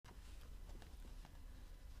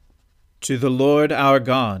To the Lord our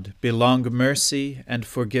God belong mercy and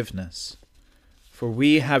forgiveness, for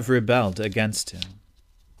we have rebelled against him.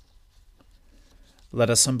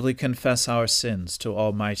 Let us humbly confess our sins to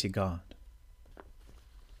Almighty God.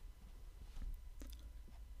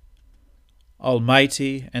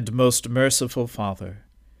 Almighty and most merciful Father,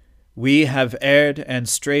 we have erred and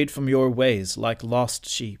strayed from your ways like lost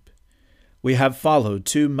sheep. We have followed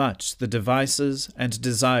too much the devices and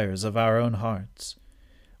desires of our own hearts.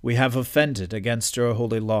 We have offended against your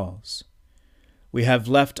holy laws. We have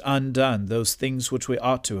left undone those things which we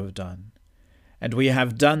ought to have done, and we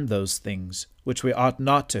have done those things which we ought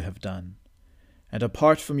not to have done. And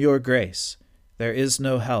apart from your grace, there is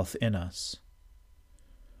no health in us.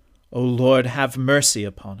 O Lord, have mercy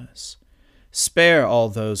upon us. Spare all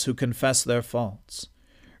those who confess their faults.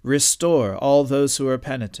 Restore all those who are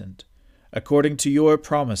penitent, according to your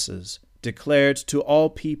promises, declared to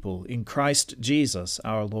all people in Christ Jesus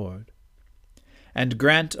our Lord. And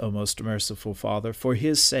grant, O most merciful Father, for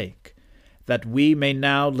his sake, that we may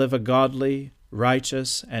now live a godly,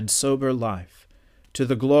 righteous, and sober life, to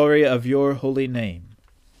the glory of your holy name.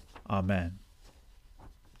 Amen.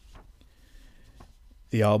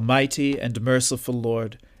 The Almighty and merciful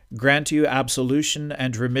Lord grant you absolution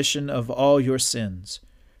and remission of all your sins,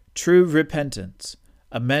 true repentance,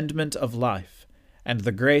 amendment of life, and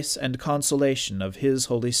the grace and consolation of his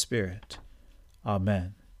Holy Spirit.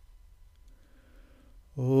 Amen.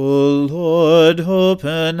 O Lord,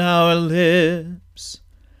 open our lips,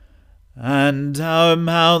 and our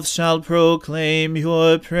mouth shall proclaim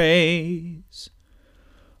your praise.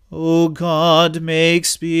 O God, make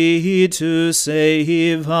speed to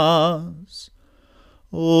save us.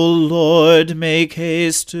 O Lord, make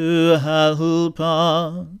haste to help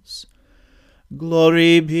us.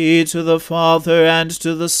 Glory be to the Father, and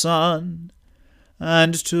to the Son,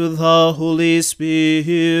 and to the Holy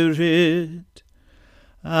Spirit,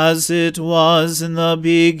 as it was in the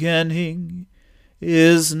beginning,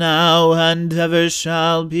 is now, and ever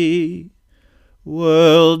shall be,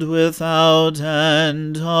 world without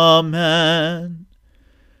end. Amen.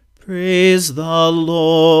 Praise the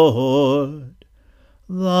Lord.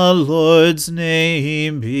 The Lord's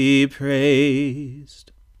name be praised.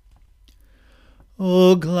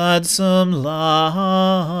 O gladsome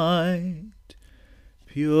light,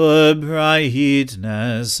 pure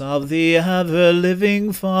brightness of the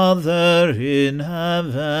ever-living Father in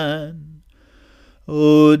heaven,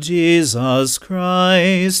 O Jesus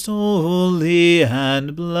Christ, holy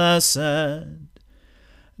and blessed,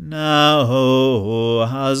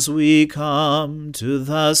 now as we come to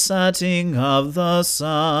the setting of the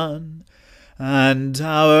sun, and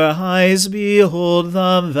our eyes behold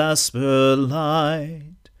the vesper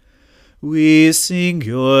light, we sing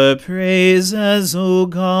your praises, O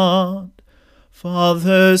God,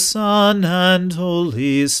 Father, Son, and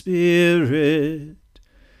Holy Spirit.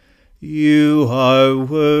 You are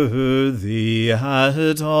worthy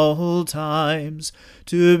at all times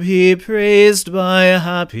to be praised by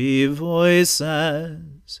happy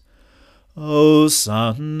voices. O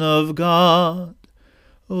Son of God,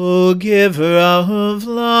 O Giver of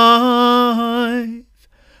life,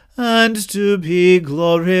 and to be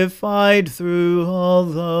glorified through all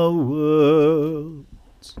the world.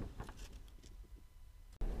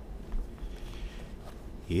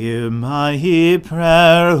 Hear my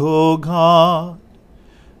prayer, O God.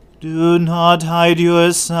 Do not hide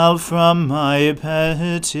yourself from my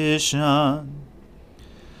petition.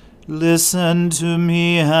 Listen to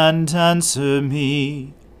me and answer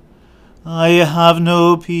me. I have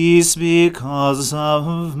no peace because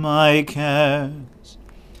of my cares.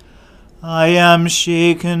 I am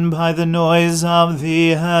shaken by the noise of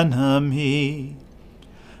the enemy,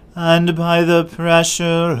 and by the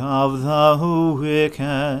pressure of the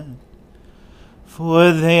wicked.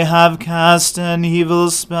 For they have cast an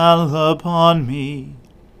evil spell upon me,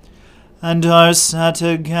 and are set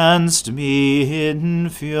against me in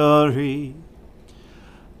fury.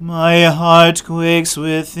 My heart quakes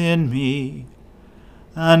within me,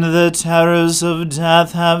 and the terrors of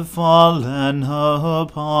death have fallen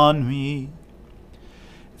upon me.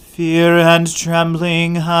 Fear and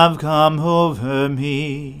trembling have come over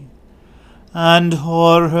me, and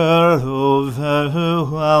horror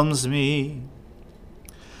overwhelms me.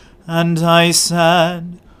 And I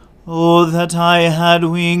said, Oh, that I had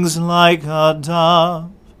wings like a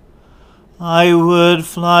dove! I would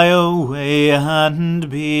fly away and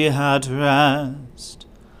be at rest.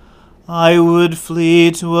 I would flee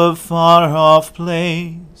to a far-off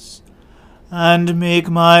place, and make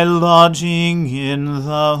my lodging in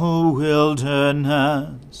the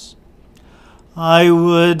wilderness. I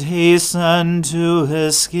would hasten to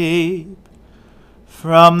escape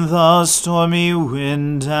from the stormy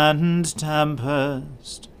wind and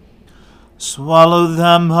tempest. Swallow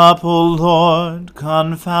them up, O Lord,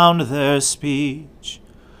 confound their speech.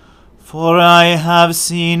 For I have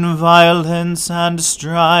seen violence and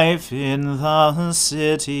strife in the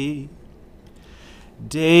city.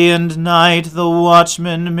 Day and night the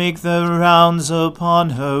watchmen make their rounds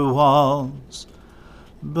upon her walls.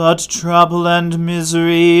 But trouble and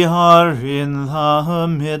misery are in the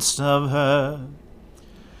midst of her.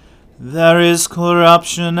 There is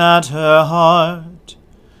corruption at her heart.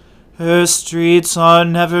 Her streets are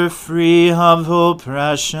never free of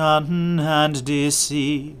oppression and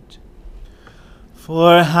deceit.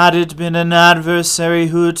 For had it been an adversary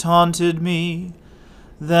who taunted me,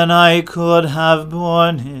 then I could have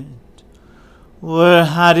borne it. Or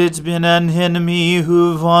had it been an enemy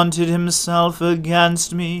who vaunted himself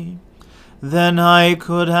against me, then I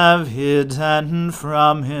could have hidden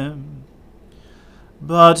from him.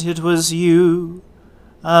 But it was you,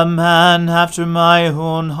 a man after my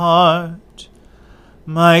own heart,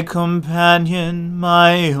 my companion,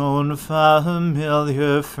 my own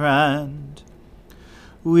familiar friend.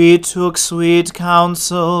 We took sweet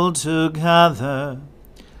counsel together,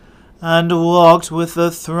 and walked with the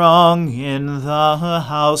throng in the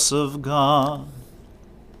house of God.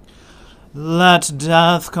 Let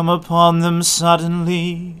death come upon them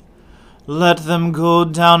suddenly, let them go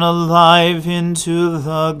down alive into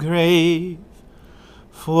the grave.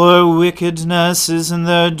 For wickedness is in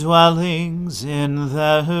their dwellings, in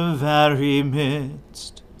their very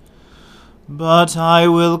midst. But I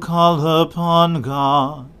will call upon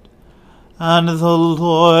God, and the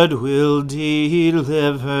Lord will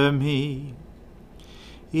deliver me.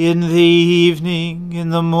 In the evening, in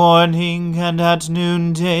the morning, and at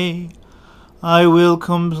noonday, I will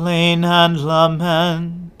complain and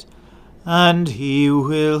lament, and he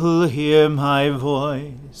will hear my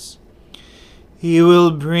voice. He will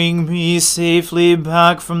bring me safely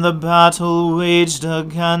back from the battle waged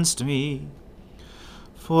against me.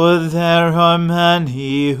 For there are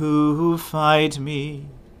many who fight me.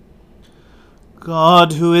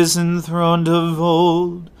 God, who is enthroned of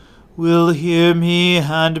old, will hear me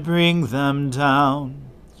and bring them down.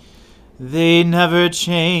 They never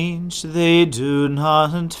change, they do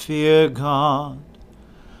not fear God.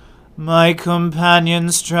 My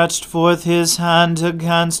companion stretched forth his hand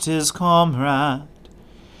against his comrade.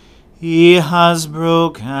 He has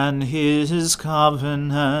broken his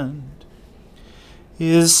covenant.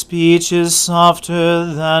 His speech is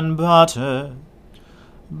softer than butter,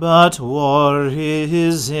 but war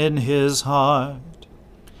is in his heart.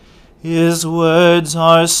 His words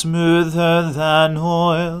are smoother than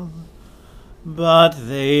oil, but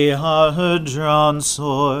they are drawn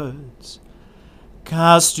swords.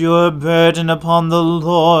 Cast your burden upon the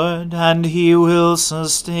Lord, and he will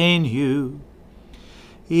sustain you.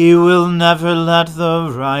 He will never let the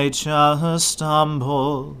righteous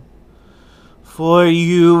stumble. For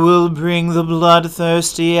you will bring the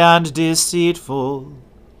bloodthirsty and deceitful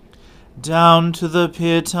down to the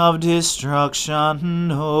pit of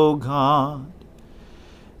destruction, O God.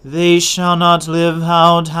 They shall not live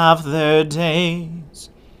out half their days,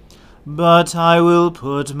 but I will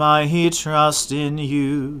put my trust in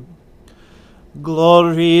you.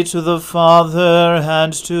 Glory to the Father,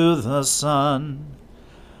 and to the Son,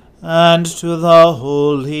 and to the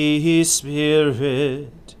Holy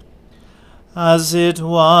Spirit, as it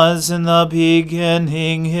was in the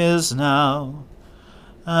beginning, is now,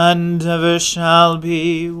 and ever shall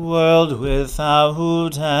be, world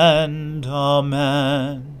without end.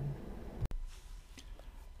 Amen.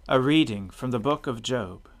 A reading from the book of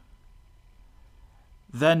Job.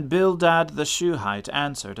 Then Bildad the Shuhite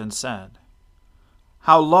answered and said,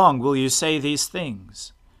 How long will you say these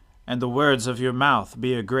things, and the words of your mouth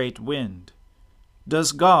be a great wind?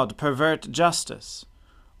 Does God pervert justice,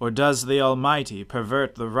 or does the Almighty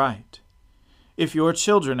pervert the right? If your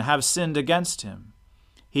children have sinned against him,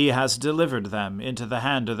 he has delivered them into the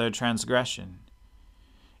hand of their transgression.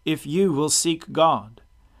 If you will seek God,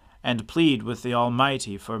 and plead with the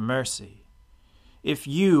Almighty for mercy, if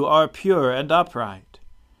you are pure and upright,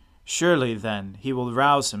 surely then he will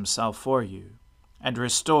rouse himself for you, and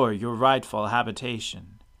restore your rightful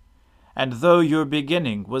habitation. And though your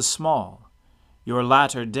beginning was small, your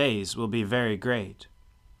latter days will be very great.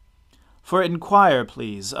 For inquire,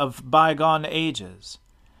 please, of bygone ages,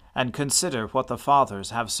 and consider what the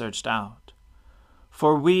fathers have searched out.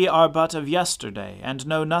 For we are but of yesterday, and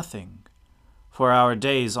know nothing, for our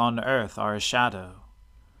days on earth are a shadow.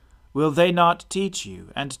 Will they not teach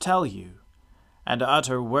you and tell you, and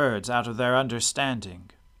utter words out of their understanding?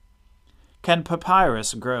 Can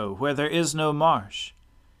papyrus grow where there is no marsh?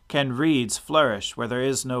 Can reeds flourish where there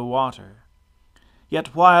is no water?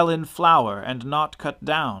 Yet while in flower and not cut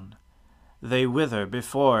down, they wither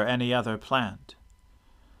before any other plant.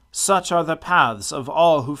 Such are the paths of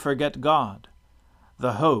all who forget God.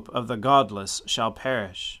 The hope of the godless shall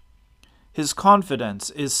perish. His confidence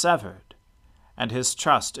is severed, and his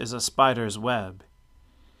trust is a spider's web.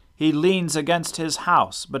 He leans against his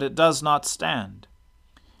house, but it does not stand.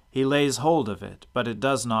 He lays hold of it, but it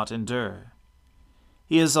does not endure.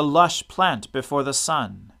 He is a lush plant before the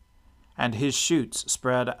sun, and his shoots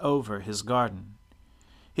spread over his garden.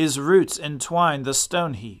 His roots entwine the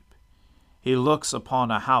stone heap. He looks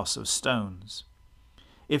upon a house of stones.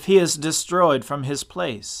 If he is destroyed from his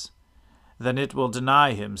place, then it will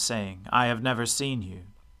deny him, saying, I have never seen you.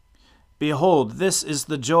 Behold, this is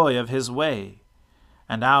the joy of his way,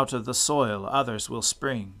 and out of the soil others will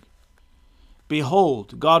spring.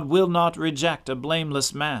 Behold, God will not reject a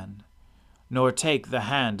blameless man, nor take the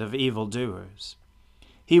hand of evildoers.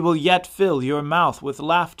 He will yet fill your mouth with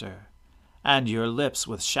laughter, and your lips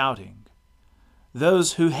with shouting.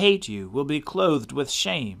 Those who hate you will be clothed with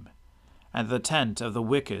shame, and the tent of the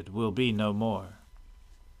wicked will be no more.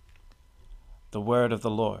 The word of the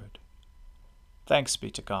Lord. Thanks be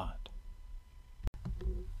to God.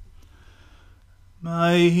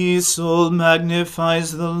 My soul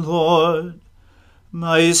magnifies the Lord.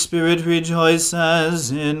 My spirit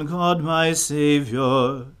rejoices in God my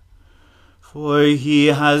Saviour. For he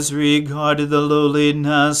has regarded the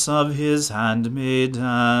lowliness of his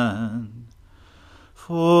handmaiden.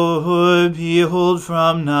 For behold,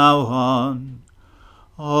 from now on,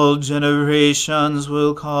 all generations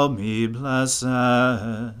will call me blessed.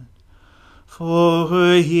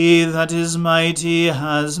 For he that is mighty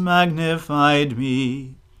has magnified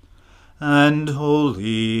me, and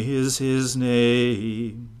holy is his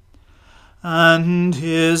name. And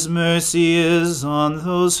his mercy is on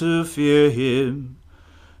those who fear him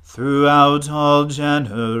throughout all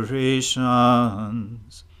generations.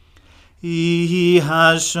 He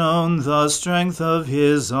has shown the strength of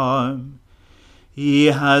his arm. He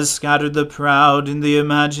has scattered the proud in the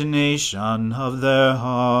imagination of their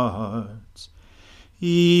hearts.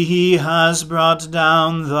 He has brought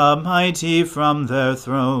down the mighty from their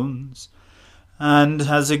thrones, and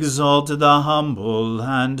has exalted the humble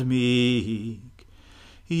and meek.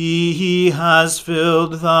 He has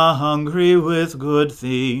filled the hungry with good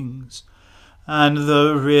things, and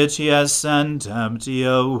the rich he has sent empty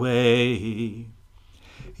away.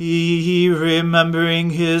 He, remembering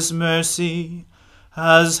his mercy,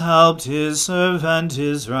 has helped his servant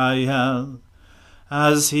Israel,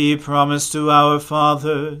 as he promised to our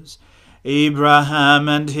fathers, Abraham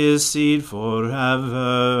and his seed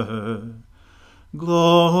forever.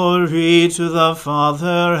 Glory to the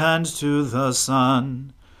Father, and to the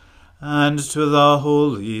Son, and to the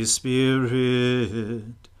Holy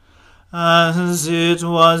Spirit, as it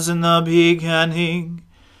was in the beginning,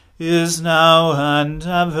 is now, and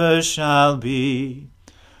ever shall be,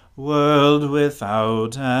 world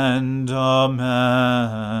without end.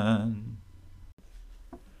 Amen.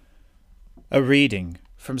 A reading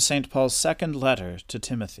from St. Paul's second letter to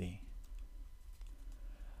Timothy.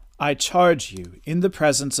 I charge you in the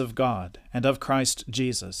presence of God and of Christ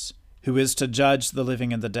Jesus, who is to judge the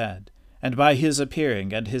living and the dead, and by his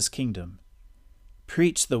appearing and his kingdom.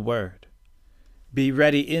 Preach the word. Be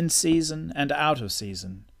ready in season and out of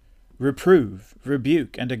season. Reprove,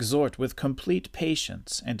 rebuke, and exhort with complete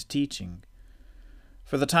patience and teaching.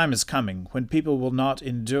 For the time is coming when people will not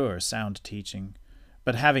endure sound teaching,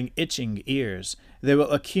 but having itching ears, they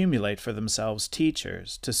will accumulate for themselves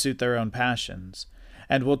teachers to suit their own passions,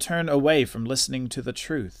 and will turn away from listening to the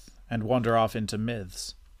truth and wander off into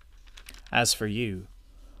myths. As for you,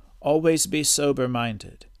 always be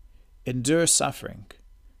sober-minded, endure suffering,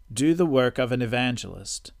 do the work of an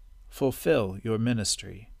evangelist, fulfill your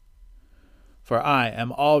ministry. For I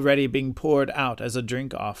am already being poured out as a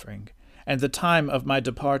drink offering, and the time of my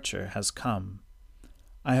departure has come.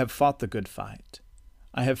 I have fought the good fight.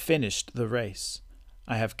 I have finished the race.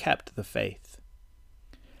 I have kept the faith.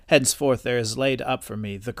 Henceforth there is laid up for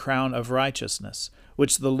me the crown of righteousness,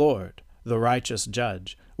 which the Lord, the righteous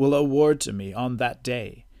judge, will award to me on that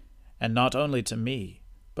day, and not only to me,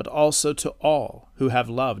 but also to all who have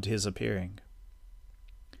loved his appearing.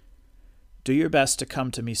 Do your best to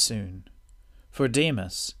come to me soon, for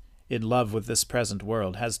Demas, in love with this present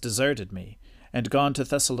world, has deserted me and gone to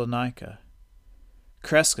Thessalonica.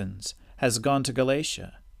 Crescens has gone to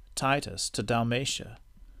Galatia, Titus to Dalmatia.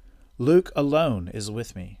 Luke alone is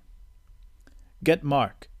with me. Get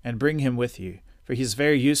Mark and bring him with you, for he is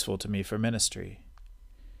very useful to me for ministry.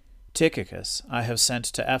 Tychicus I have sent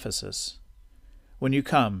to Ephesus. When you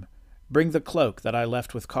come, bring the cloak that I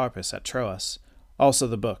left with Carpus at Troas, also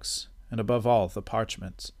the books, and above all the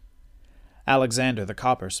parchments. Alexander the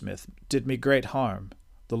coppersmith did me great harm.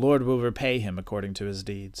 The Lord will repay him according to his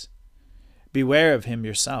deeds. Beware of him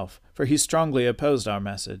yourself, for he strongly opposed our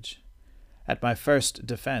message. At my first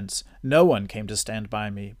defense, no one came to stand by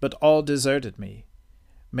me, but all deserted me.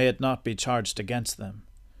 May it not be charged against them.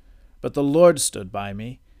 But the Lord stood by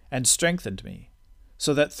me and strengthened me,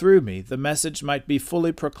 so that through me the message might be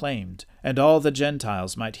fully proclaimed, and all the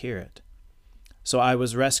Gentiles might hear it. So I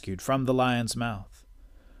was rescued from the lion's mouth.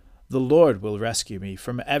 The Lord will rescue me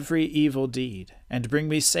from every evil deed, and bring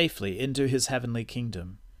me safely into his heavenly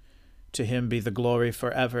kingdom. To him be the glory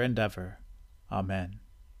forever and ever. Amen.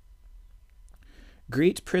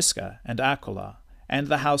 Greet Prisca and Aquila, and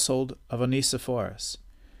the household of Onesiphorus.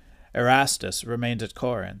 Erastus remained at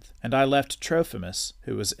Corinth, and I left Trophimus,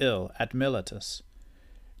 who was ill, at Miletus.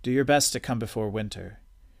 Do your best to come before winter.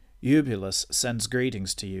 Eubulus sends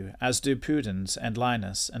greetings to you, as do Pudens and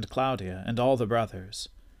Linus and Claudia and all the brothers.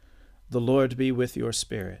 The Lord be with your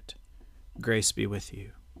spirit. Grace be with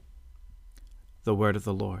you. The word of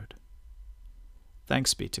the Lord.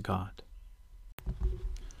 Thanks be to God.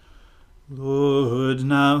 Lord,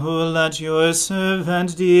 now let your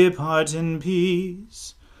servant depart in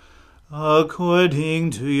peace,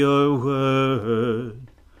 according to your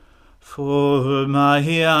word. For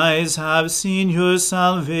my eyes have seen your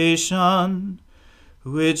salvation,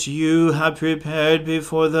 which you have prepared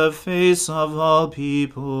before the face of all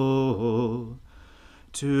people,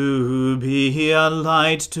 to be a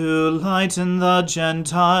light to lighten the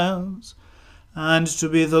Gentiles, and to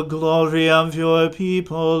be the glory of your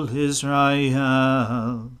people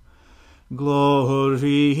Israel.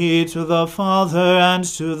 Glory to the Father, and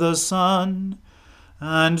to the Son,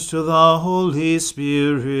 and to the Holy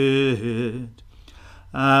Spirit,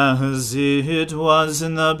 as it was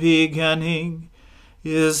in the beginning,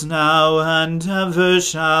 is now, and ever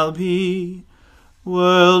shall be,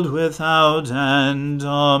 world without end.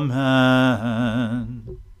 Amen.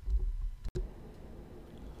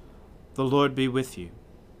 The Lord be with you.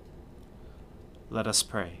 Let us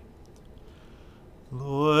pray.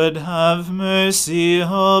 Lord, have mercy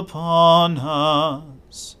upon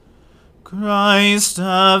us. Christ,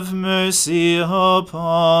 have mercy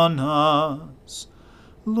upon us.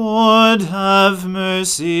 Lord, have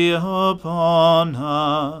mercy upon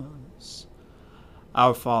us.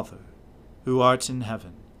 Our Father, who art in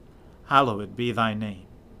heaven, hallowed be thy name.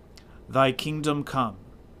 Thy kingdom come,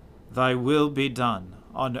 thy will be done,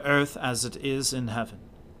 on earth as it is in heaven.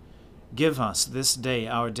 Give us this day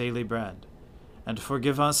our daily bread, and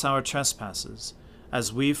forgive us our trespasses,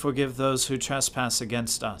 as we forgive those who trespass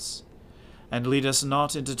against us. And lead us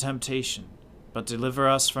not into temptation, but deliver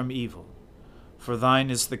us from evil. For thine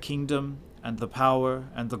is the kingdom, and the power,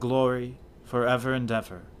 and the glory, forever and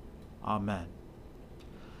ever. Amen.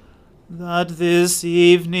 That this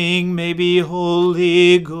evening may be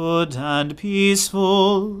holy, good, and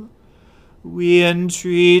peaceful, we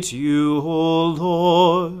entreat you, O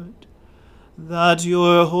Lord, that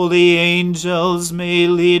your holy angels may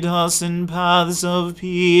lead us in paths of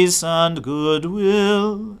peace and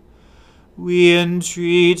goodwill. We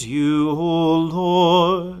entreat you, O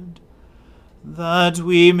Lord, that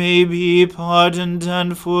we may be pardoned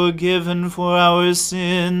and forgiven for our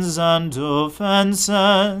sins and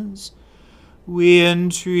offenses. We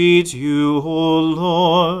entreat you, O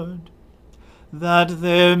Lord, that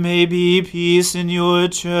there may be peace in your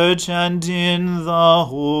church and in the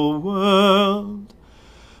whole world.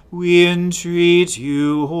 We entreat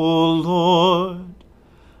you, O Lord,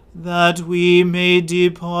 that we may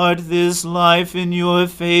depart this life in your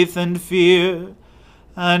faith and fear,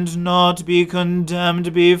 and not be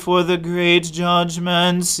condemned before the great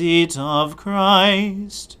judgment seat of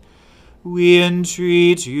Christ. We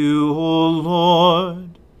entreat you, O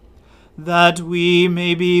Lord, that we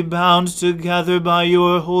may be bound together by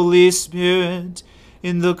your Holy Spirit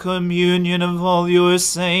in the communion of all your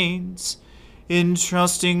saints,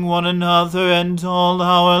 entrusting one another and all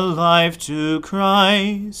our life to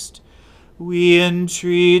Christ. We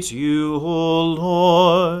entreat you, O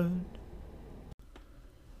Lord.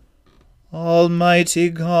 Almighty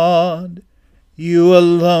God, you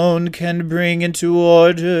alone can bring into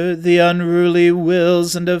order the unruly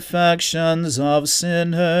wills and affections of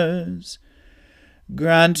sinners.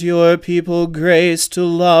 Grant your people grace to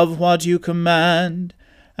love what you command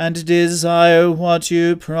and desire what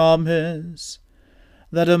you promise,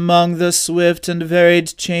 that among the swift and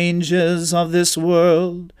varied changes of this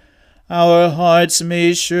world our hearts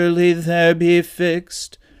may surely there be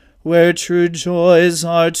fixed, where true joys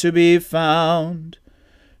are to be found.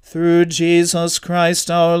 Through Jesus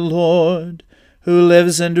Christ our Lord, who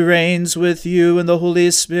lives and reigns with you in the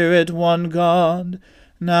Holy Spirit, one God,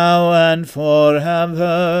 now and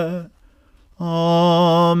forever.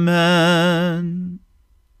 Amen.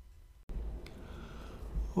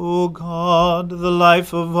 O God, the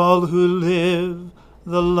life of all who live,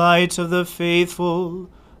 the light of the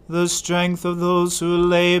faithful, the strength of those who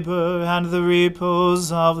labor, and the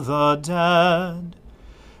repose of the dead,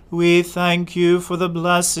 we thank you for the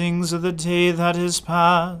blessings of the day that is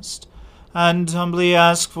past, and humbly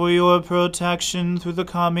ask for your protection through the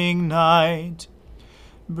coming night.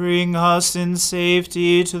 Bring us in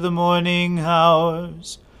safety to the morning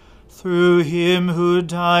hours, through him who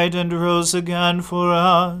died and rose again for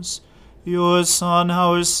us, your Son,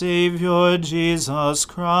 our Saviour, Jesus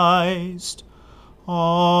Christ.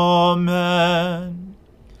 Amen.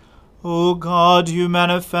 O God, you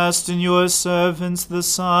manifest in your servants the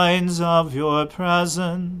signs of your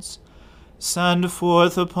presence. Send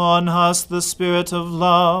forth upon us the Spirit of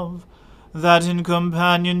love, that in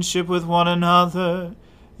companionship with one another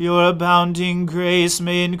your abounding grace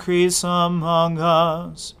may increase among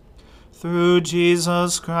us. Through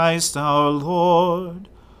Jesus Christ our Lord.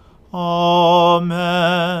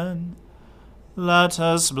 Amen. Let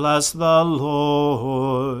us bless the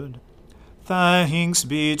Lord. Thanks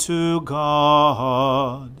be to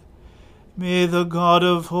God. May the God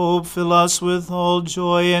of hope fill us with all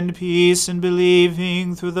joy and peace in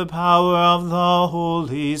believing through the power of the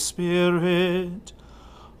Holy Spirit.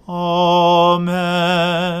 Amen.